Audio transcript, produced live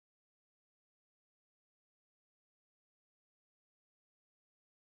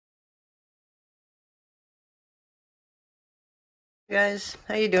Guys,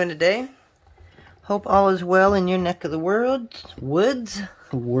 how you doing today? Hope all is well in your neck of the worlds. We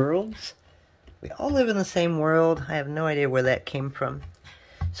all live in the same world. I have no idea where that came from.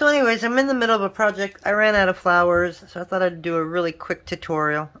 So anyways, I'm in the middle of a project. I ran out of flowers, so I thought I'd do a really quick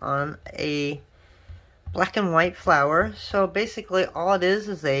tutorial on a black and white flower. So basically all it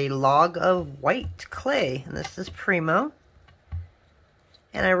is a log of white clay, and this is Primo.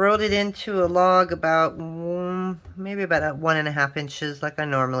 And I rolled it into a log about maybe about 1.5 inches like I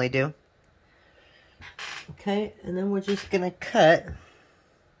normally do. Okay, and then we're just gonna cut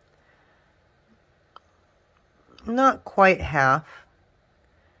not quite half.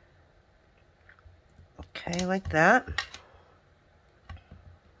 Okay, like that.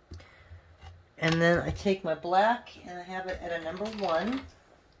 And then I take my black and I have it at a number 1.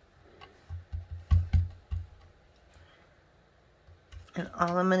 And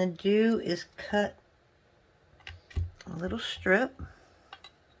all I'm going to do is cut a little strip.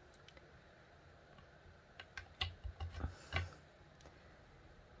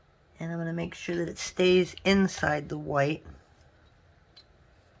 And I'm going to make sure that it stays inside the white.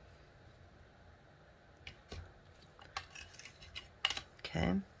 Okay.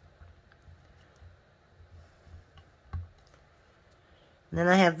 And then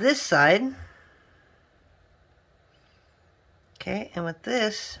I have this side. Okay, and with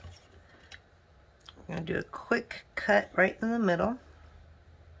this, I'm going to do a quick cut right in the middle.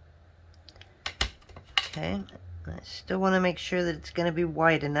 Okay, I still want to make sure that it's going to be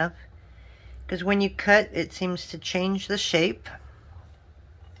wide enough, because when you cut, it seems to change the shape.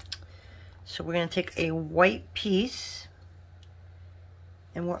 So we're going to take a white piece,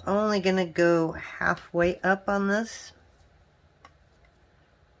 and we're only going to go halfway up on this.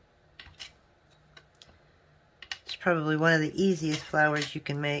 Probably one of the easiest flowers you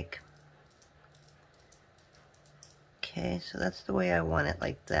can make. Okay, so that's the way I want it,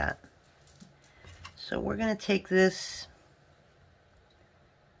 like that. So we're going to take this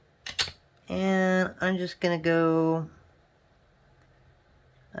and I'm just going to go,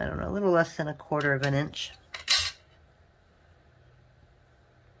 I don't know, a little less than 1/4 of an inch.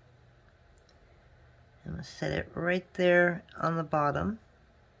 I'm going to set it right there on the bottom.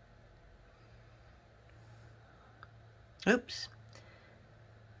 Oops,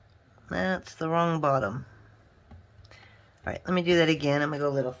 that's the wrong bottom. Alright, let me do that again. I'm going to go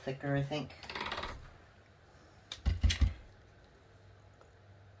a little thicker, I think.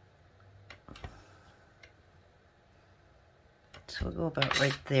 So we'll go about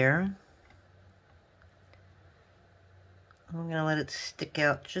right there. I'm going to let it stick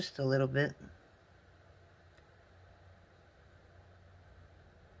out just a little bit.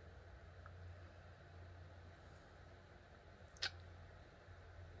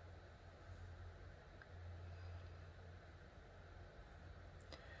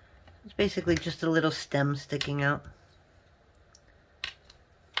 It's basically just a little stem sticking out.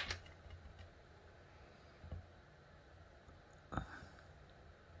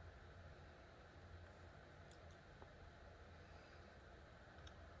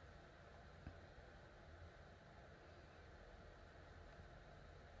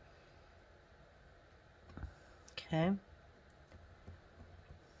 Okay.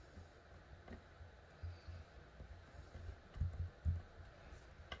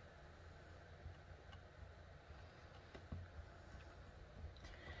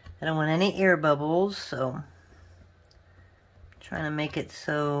 I don't want any air bubbles, so I'm trying to make it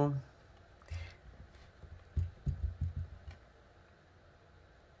so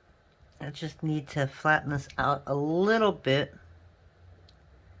I just need to flatten this out a little bit.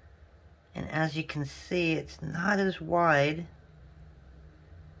 And as you can see, it's not as wide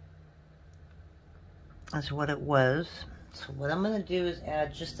as what it was. So what I'm going to do is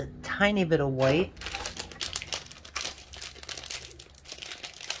add just a tiny bit of white.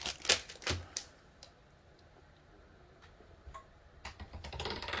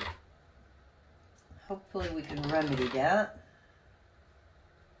 Hopefully we can remedy that.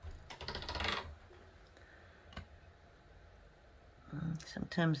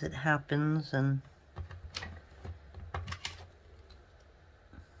 Sometimes it happens, and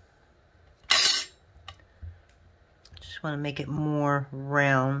just want to make it more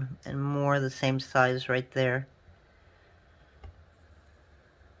round and more the same size right there.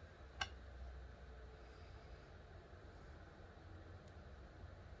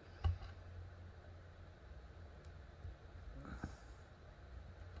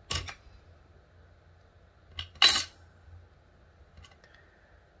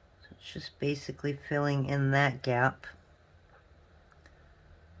 Just basically filling in that gap.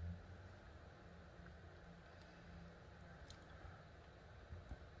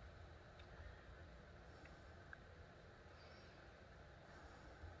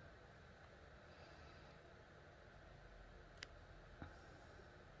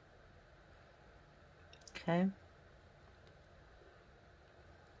 Okay.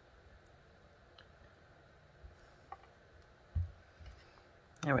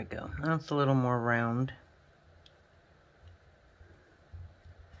 There we go. Now it's a little more round.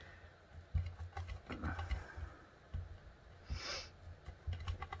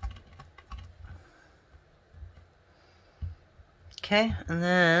 Okay, and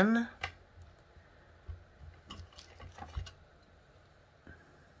then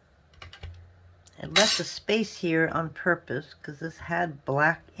I left a space here on purpose because this had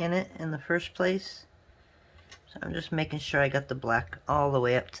black in it in the first place. So I'm just making sure I got the black all the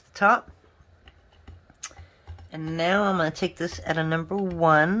way up to the top. And now I'm going to take this at a number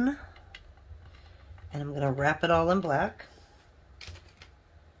 1 and I'm going to wrap it all in black.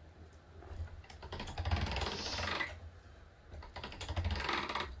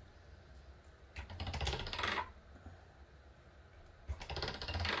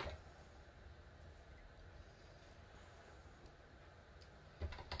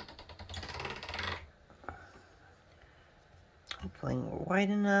 Hopefully we're white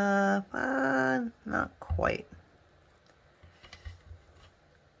enough. Not quite.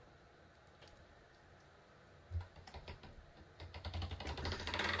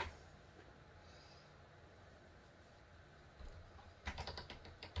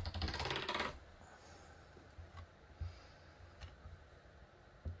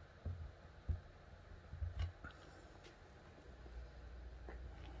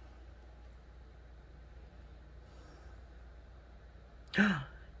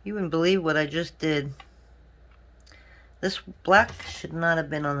 You wouldn't believe what I just did. This black should not have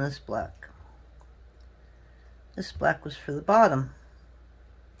been on this black. This black was for the bottom.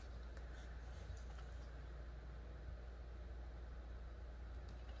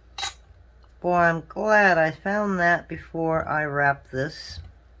 Boy, I'm glad I found that before I wrapped this.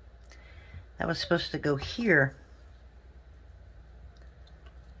 That was supposed to go here.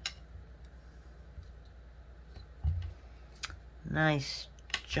 Nice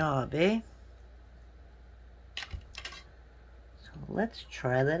job, eh? So let's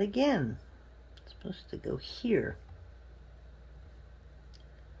try that again. It's supposed to go here.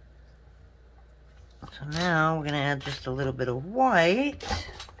 So now we're going to add just a little bit of white.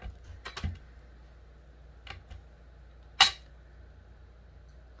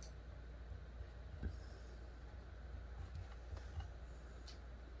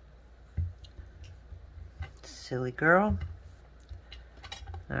 Silly girl.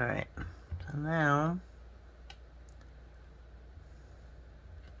 Alright, so now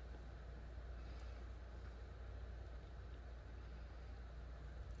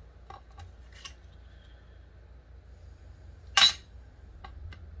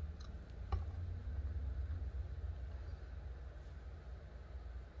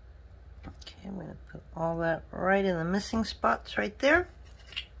okay, I'm going to put all that right in the missing spots right there.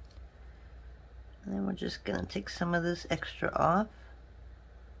 And then we're just going to take some of this extra off.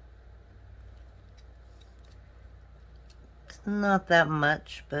 Not that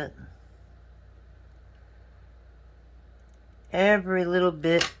much, but every little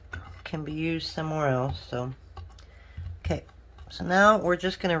bit can be used somewhere else. So okay, so now we're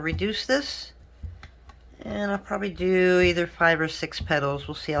just going to reduce this, and I'll probably do either 5 or 6 petals.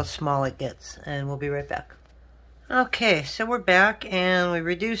 We'll see how small it gets, and we'll be right back. Okay, so we're back, and we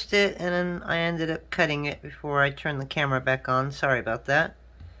reduced it, and then I ended up cutting it before I turned the camera back on. Sorry about that,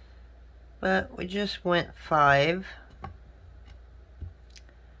 but we just went 5.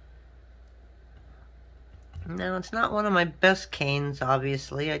 Now, it's not one of my best canes,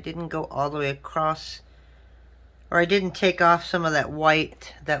 obviously. I didn't go all the way across, or I didn't take off some of that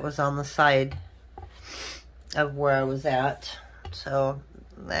white that was on the side of where I was at. So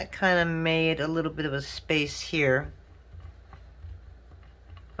that kind of made a little bit of a space here,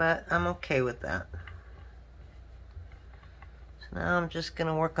 but I'm okay with that. So now I'm just going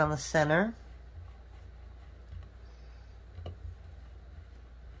to work on the center.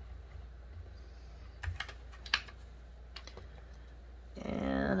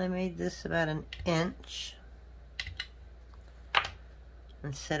 And I made this about 1 inch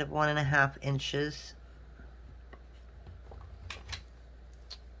instead of 1.5 inches.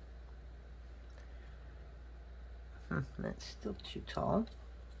 That's still too tall.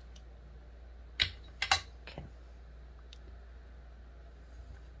 Okay.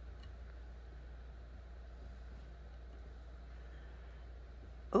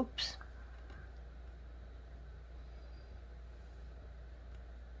 Oops.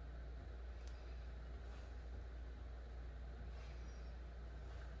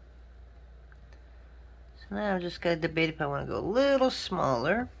 So now I've just got to debate if I want to go a little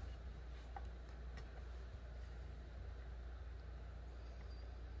smaller.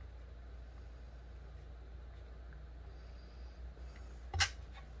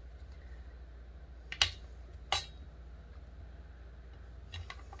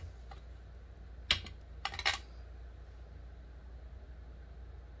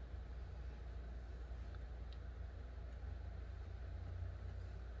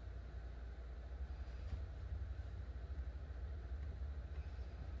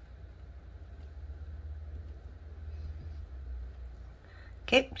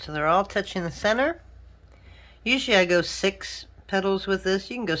 Okay, so they're all touching the center. Usually I go 6 petals with this.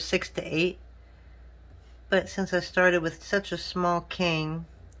 You can go 6 to 8. But since I started with such a small cane,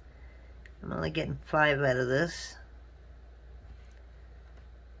 I'm only getting 5 out of this.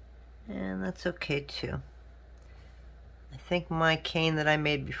 And that's okay too. I think my cane that I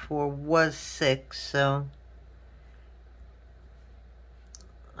made before was 6, so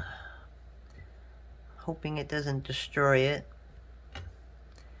hoping it doesn't destroy it.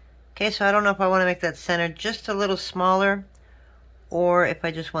 Okay, so I don't know if I want to make that center just a little smaller or if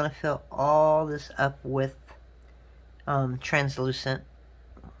I just want to fill all this up with translucent.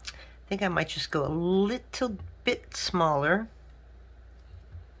 I think I might just go a little bit smaller.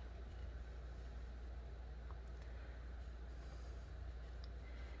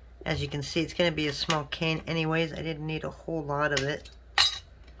 As you can see, it's going to be a small cane anyways. I didn't need a whole lot of it.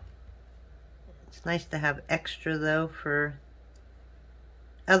 It's nice to have extra though for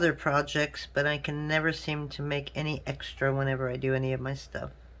other projects, but I can never seem to make any extra whenever I do any of my stuff.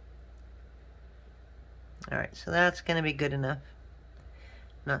 Alright, so that's going to be good enough.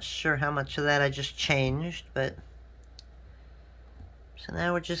 Not sure how much of that I just changed, but so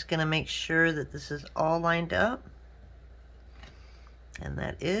now we're just going to make sure that this is all lined up. And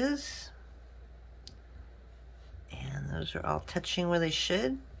that is. And those are all touching where they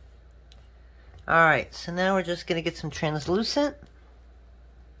should. Alright, so now we're just going to get some translucent.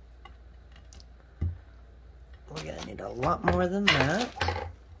 We're going to need a lot more than that.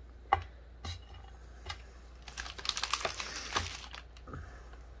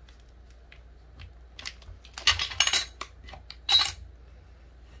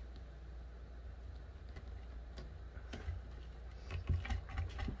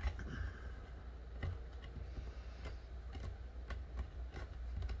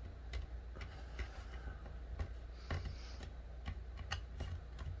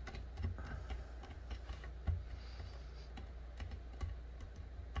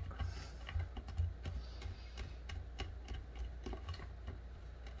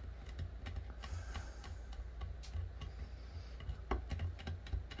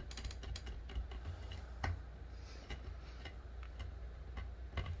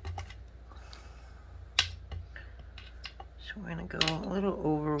 So we're going to go a little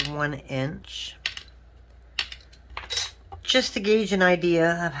over 1 inch, just to gauge an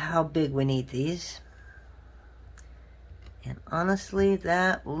idea of how big we need these. And honestly,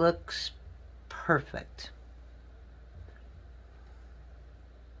 that looks perfect.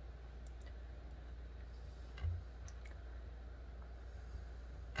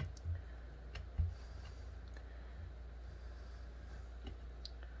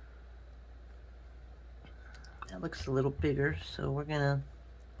 That looks a little bigger, so we're gonna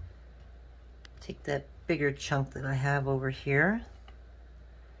take that bigger chunk that I have over here,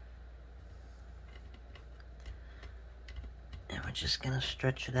 and we're just gonna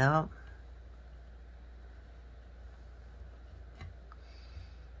stretch it out.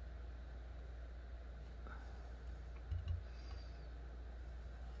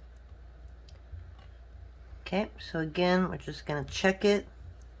 Okay, so again, we're just gonna check it.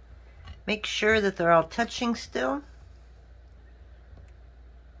 Make sure that they're all touching still.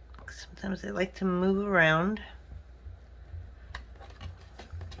 Sometimes they like to move around.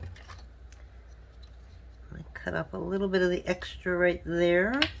 I cut off a little bit of the extra right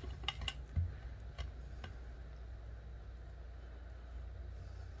there.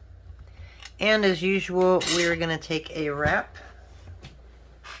 And as usual, we're going to take a wrap.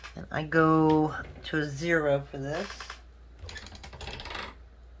 And I go to a 0 for this.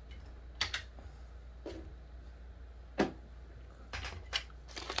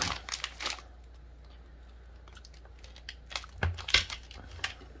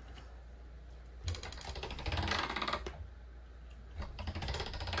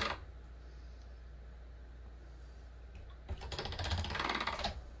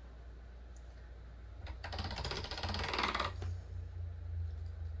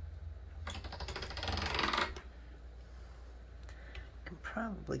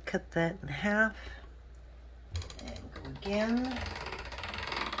 Probably cut that in half and go again,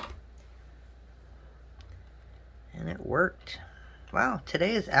 and it worked. Wow,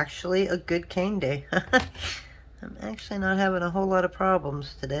 today is actually a good cane day. I'm actually not having a whole lot of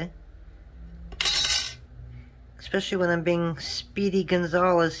problems today, especially when I'm being Speedy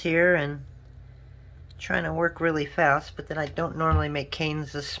Gonzalez here and trying to work really fast, but then I don't normally make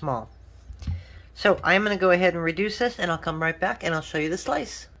canes this small. So I'm going to go ahead and reduce this, and I'll come right back and I'll show you the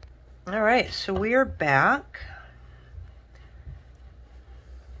slice. Alright, so we are back.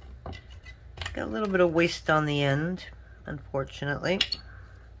 Got a little bit of waste on the end, unfortunately.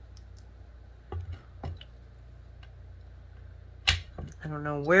 don't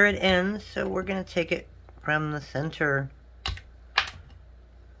know where it ends, so we're going to take it from the center.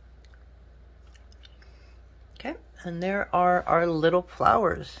 Okay, and there are our little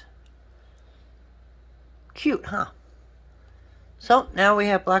flowers. Cute, huh? So now we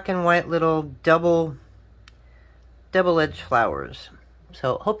have black and white little double-edged flowers.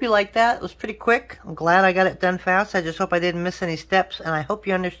 So hope you like that. It was pretty quick. I'm glad I got it done fast. I just hope I didn't miss any steps, and I hope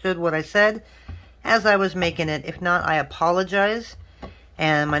you understood what I said as I was making it. If not, I apologize.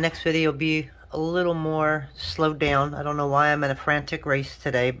 And my next video will be a little more slowed down. I don't know why I'm in a frantic race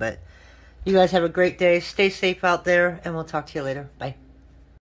today, but you guys have a great day. Stay safe out there, and we'll talk to you later. Bye.